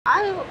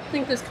I don't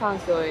think this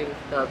con's going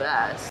the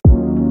best.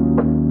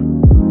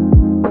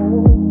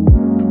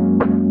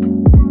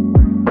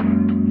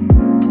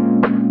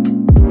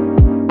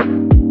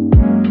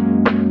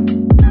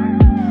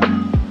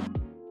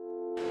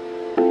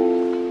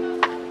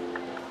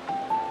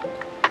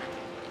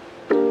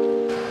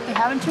 They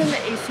haven't turned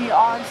the AC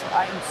on, so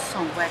I am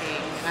sweating,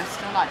 and I'm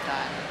still not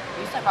done. At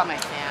least I brought my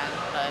fan,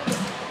 but...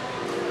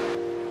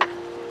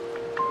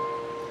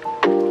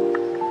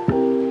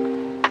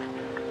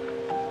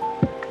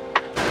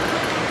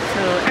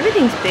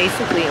 Everything's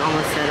basically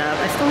almost set up.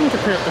 I still need to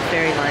put up the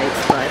fairy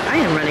lights, but I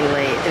am running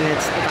late and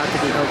it's about to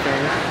be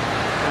open.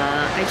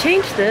 I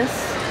changed this.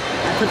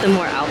 I put them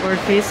more outward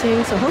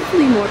facing, so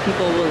hopefully more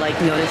people will like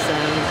notice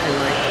them and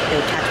like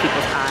it'll catch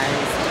people's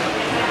eyes.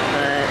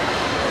 But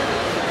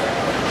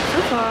so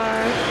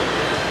far,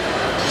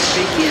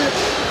 pretty cute.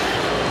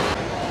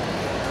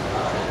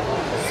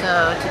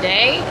 So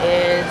today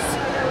is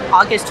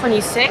August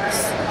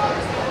 26th,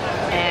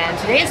 and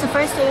today is the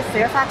first day of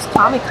Fairfax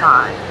Comic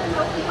Con.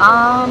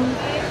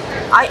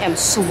 I am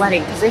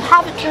sweating because they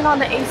haven't turned on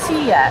the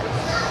AC yet,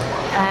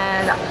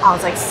 and I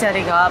was like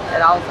setting up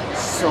and I was like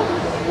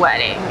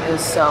sweating. It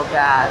was so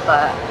bad,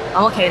 but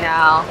I'm okay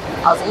now.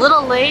 I was a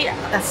little late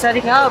at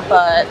setting up,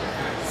 but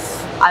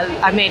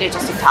I made it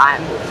just in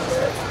time.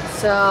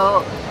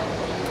 So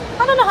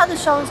I don't know how the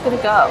show is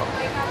gonna go.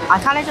 I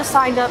kind of just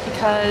signed up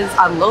because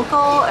I'm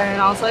local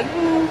and I was like,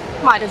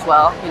 might as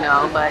well, you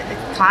know, but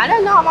it's kind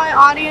of not my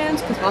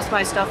audience because most of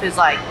my stuff is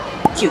like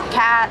cute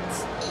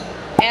cats,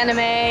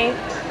 anime,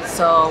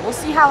 so we'll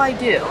see how I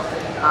do.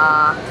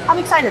 I'm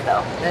excited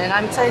though, and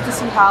I'm excited to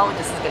see how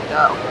this is gonna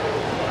go.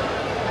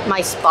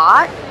 My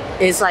spot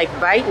is like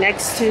right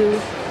next to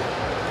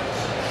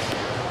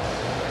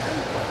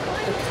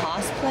the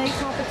cosplay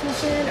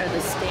competition or the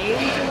stage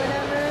or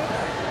whatever,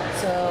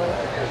 so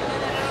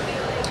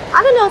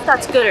I don't know if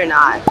that's good or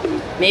not.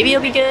 Maybe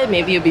it'll be good,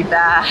 maybe it'll be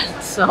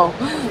bad, so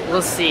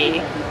we'll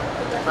see.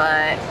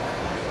 But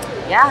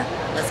yeah,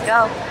 let's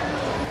go.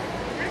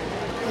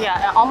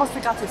 Yeah, I almost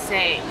forgot to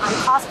say, I'm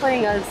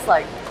cosplaying as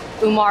like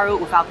Umaru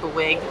without the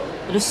wig,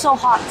 but it's so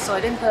hot, so I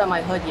didn't put on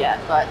my hood yet,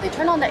 but they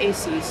turned on the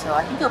AC, so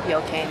I think it'll be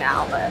okay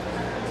now, but...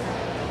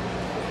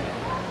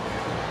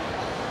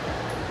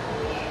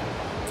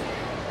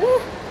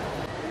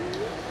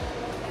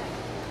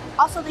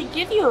 Also, they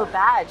give you a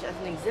badge as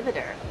an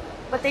exhibitor,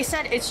 but they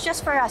said it's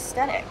just for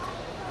aesthetic,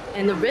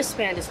 and the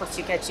wristband is what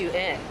gets you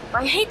in.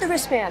 But I hate the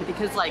wristband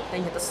because like,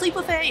 then you have to sleep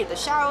with it, you have to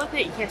shower with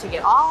it, you can't take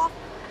it off.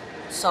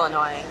 So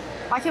annoying.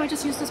 Why can't we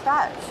just use this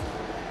badge?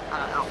 I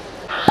don't know.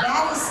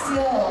 That is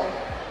still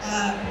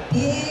a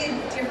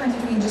big difference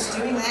between just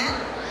doing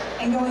that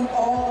and going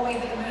all the way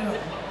to the moon,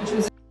 which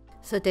was...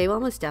 So day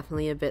one was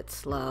definitely a bit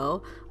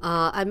slow.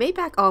 I made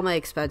back all my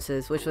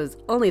expenses, which was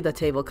only the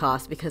table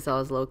cost because I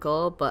was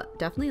local, but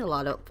definitely a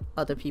lot of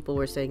other people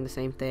were saying the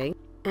same thing.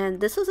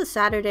 And this was a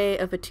Saturday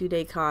of a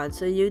 2-day con,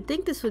 so you'd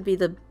think this would be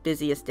the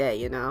busiest day,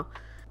 you know?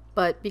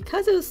 But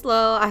because it was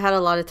slow, I had a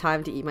lot of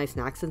time to eat my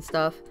snacks and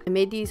stuff. I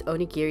made these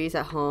onigiris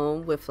at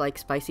home with like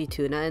spicy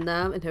tuna in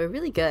them, and they were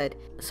really good.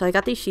 So I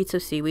got these sheets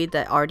of seaweed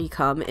that already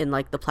come in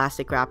like the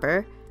plastic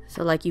wrapper.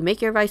 So like you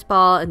make your rice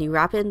ball and you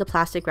wrap it in the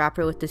plastic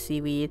wrapper with the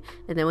seaweed,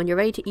 and then when you're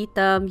ready to eat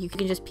them, you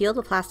can just peel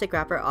the plastic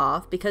wrapper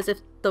off, because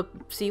if the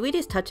seaweed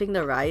is touching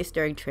the rice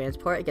during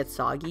transport, it gets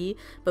soggy.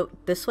 But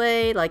this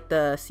way, like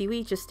the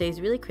seaweed just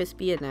stays really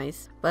crispy and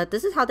nice. But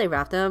this is how they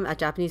wrap them at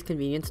Japanese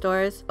convenience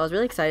stores. I was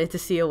really excited to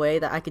see a way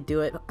that I could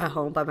do it at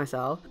home by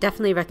myself.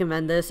 Definitely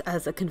recommend this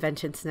as a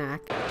convention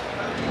snack.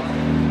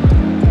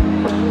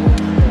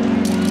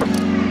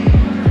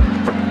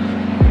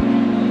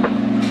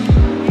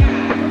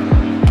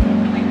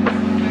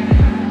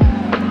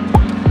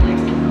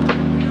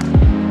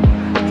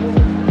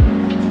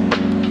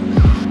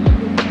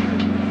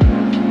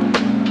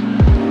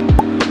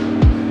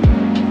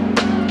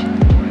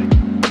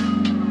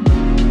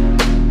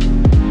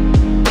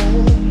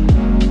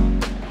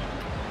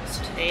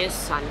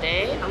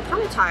 Sunday. I'm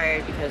kind of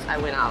tired because I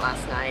went out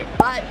last night,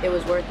 but it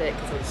was worth it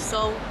because it was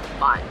so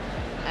fun.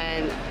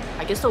 And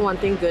I guess the one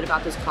thing good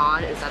about this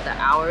con is that the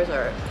hours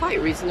are quite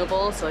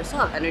reasonable, so I still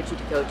have energy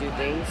to go do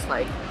things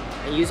like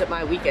and use up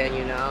my weekend,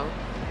 you know.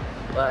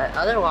 But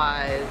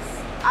otherwise,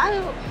 I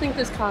don't think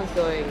this con's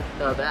going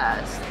the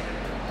best.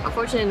 I'm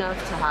fortunate enough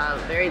to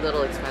have very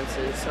little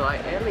expenses, so I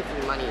am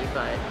making money,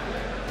 but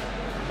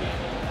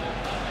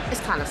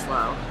it's kind of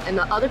slow. And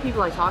the other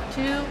people I talk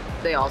to,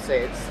 they all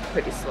say it's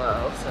pretty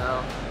slow,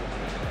 so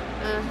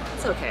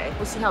it's okay.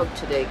 We'll see how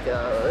today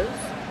goes.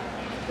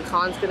 The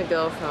con's gonna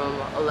go from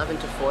 11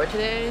 to 4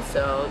 today,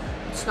 so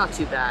it's not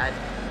too bad.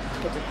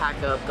 Get to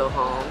pack up, go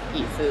home,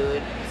 eat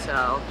food,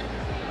 so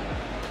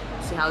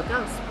see how it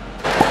goes.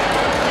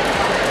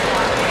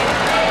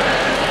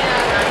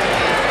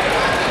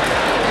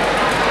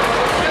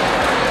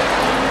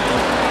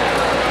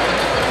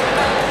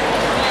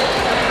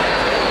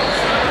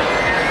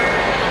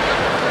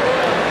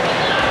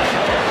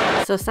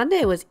 So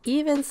Sunday was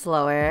even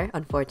slower,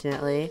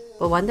 unfortunately.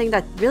 But one thing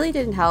that really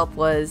didn't help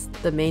was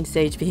the main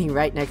stage being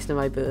right next to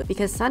my booth,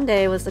 because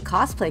Sunday was the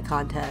cosplay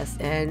contest,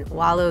 and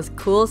while it was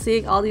cool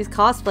seeing all these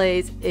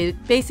cosplays, it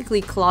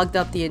basically clogged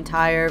up the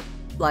entire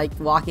like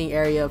walking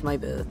area of my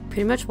booth.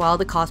 Pretty much while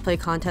the cosplay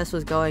contest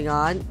was going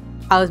on,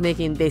 I was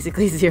making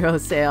basically 0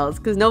 sales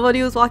because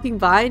nobody was walking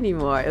by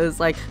anymore. It was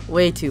like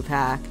way too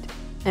packed.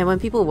 And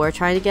when people were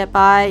trying to get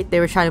by, they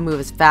were trying to move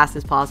as fast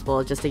as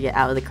possible just to get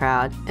out of the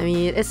crowd. I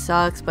mean, it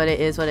sucks, but it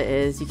is what it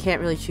is. You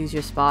can't really choose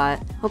your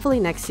spot. Hopefully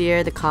next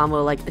year the con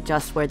will like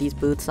adjust where these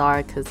booths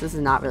are, because this is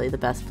not really the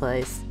best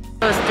place.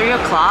 It was 3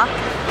 o'clock.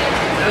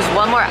 There's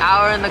 1 more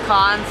hour in the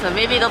con, so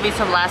maybe there'll be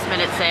some last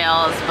minute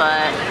sales,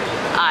 but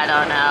I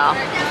don't know.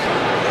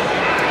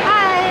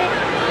 Hi!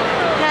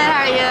 Good,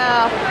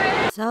 how are you?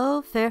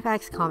 So,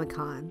 Fairfax Comic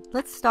Con.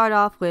 Let's start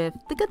off with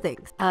the good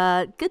things.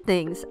 Good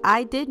things.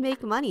 I did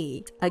make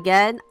money.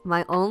 Again,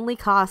 my only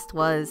cost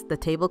was the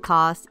table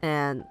cost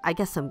and I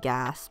guess some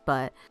gas,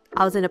 but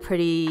I was in a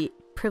pretty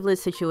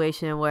privileged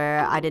situation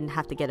where I didn't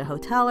have to get a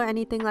hotel or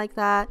anything like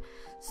that.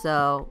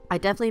 So I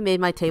definitely made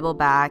my table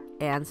back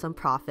and some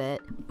profit.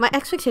 My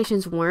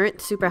expectations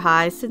weren't super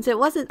high since it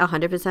wasn't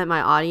 100%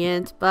 my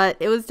audience, but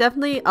it was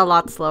definitely a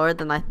lot slower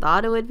than I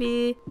thought it would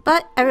be.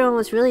 But everyone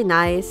was really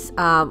nice.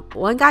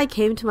 One guy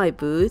came to my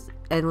booth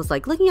and was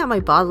like looking at my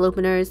bottle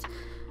openers,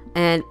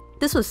 and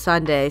this was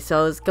Sunday,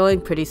 so it was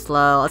going pretty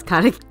slow. I was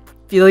kind of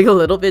feeling a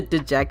little bit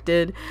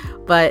dejected,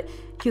 but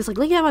he was like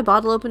looking at my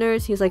bottle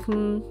openers. He was like,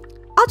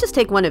 I'll just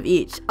take 1 of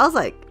each. I was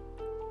like,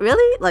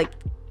 really? Like,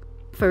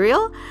 for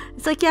real?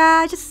 It's like,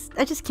 yeah, I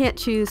just can't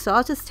choose, so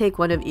I'll just take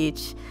 1 of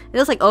each. It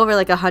was like over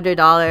like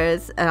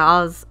 $100, and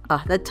I was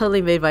that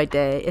totally made my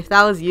day. If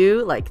that was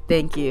you, like,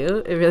 thank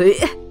you. It really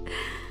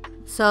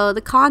So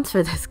the cons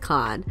for this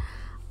con.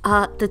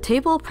 The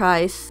table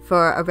price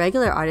for a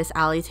regular Artist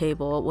Alley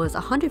table was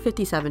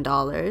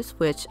 $157,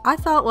 which I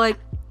felt like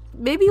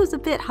maybe was a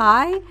bit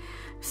high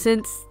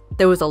since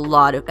there was a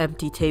lot of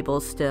empty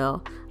tables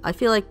still. I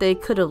feel like they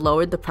could have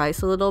lowered the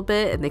price a little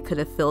bit and they could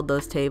have filled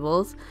those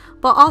tables.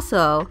 But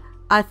also,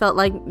 I felt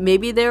like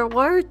maybe there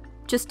were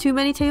just too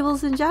many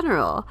tables in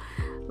general.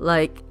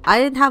 Like, I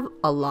didn't have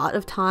a lot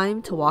of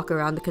time to walk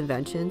around the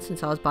convention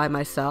since I was by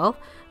myself.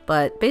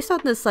 But based on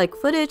this like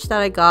footage that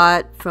I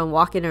got from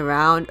walking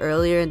around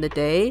earlier in the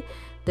day,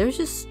 there's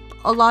just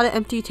a lot of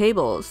empty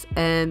tables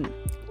and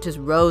just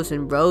rows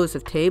and rows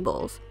of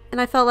tables.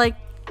 And I felt like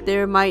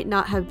there might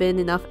not have been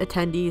enough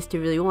attendees to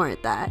really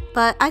warrant that.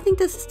 But I think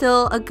this is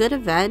still a good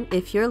event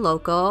if you're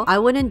local. I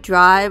wouldn't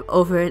drive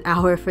over an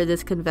hour for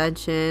this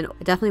convention.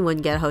 I definitely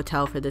wouldn't get a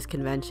hotel for this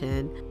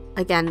convention.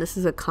 Again, this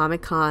is a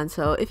Comic Con,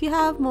 so if you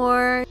have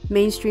more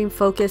mainstream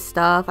focused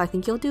stuff, I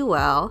think you'll do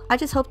well. I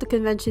just hope the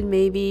convention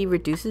maybe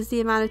reduces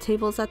the amount of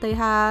tables that they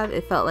have.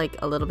 It felt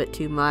like a little bit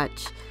too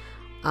much.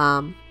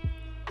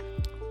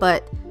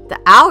 But the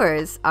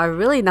hours are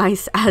really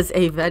nice as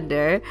a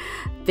vendor.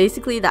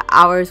 Basically, the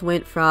hours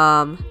went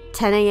from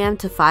 10 a.m.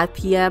 to 5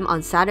 p.m.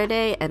 on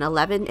Saturday and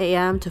 11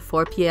 a.m. to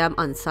 4 p.m.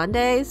 on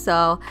Sunday.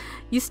 So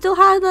you still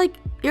had like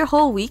your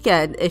whole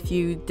weekend if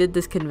you did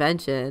this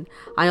convention.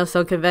 I know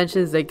some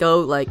conventions, they go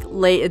like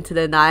late into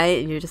the night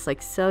and you're just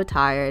like so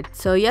tired.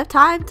 So you have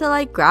time to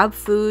like grab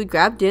food,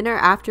 grab dinner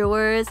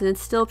afterwards, and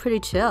it's still pretty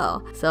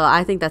chill. So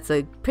I think that's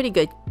a pretty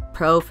good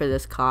pro for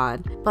this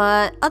con.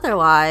 But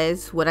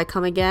otherwise, would I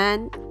come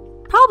again?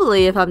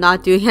 Probably, if I'm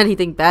not doing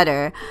anything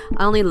better.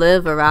 I only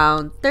live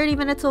around 30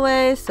 minutes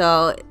away,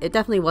 so it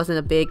definitely wasn't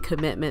a big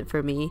commitment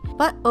for me.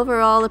 But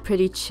overall, a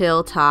pretty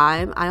chill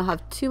time. I don't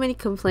have too many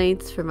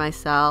complaints for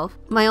myself.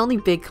 My only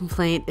big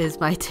complaint is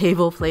my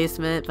table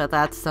placement, but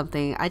that's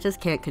something I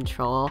just can't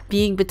control.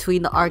 Being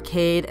between the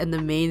arcade and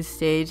the main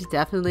stage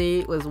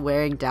definitely was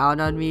wearing down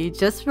on me.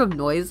 Just from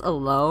noise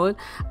alone,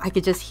 I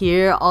could just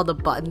hear all the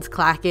buttons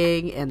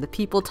clacking and the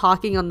people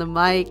talking on the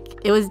mic.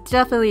 It was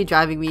definitely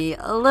driving me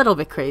a little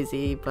bit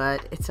crazy,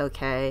 but it's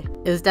okay.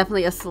 It was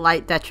definitely a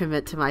slight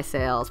detriment to my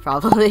sales,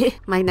 probably.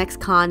 My next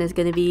con is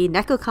gonna be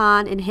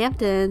NecoCon in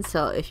Hampton,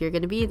 so if you're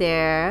gonna be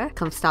there,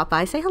 come stop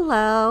by, say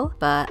hello.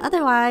 But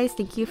otherwise,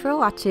 thank you for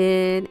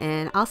watching,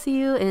 and I'll see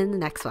you in the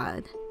next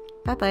one.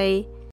 Bye bye.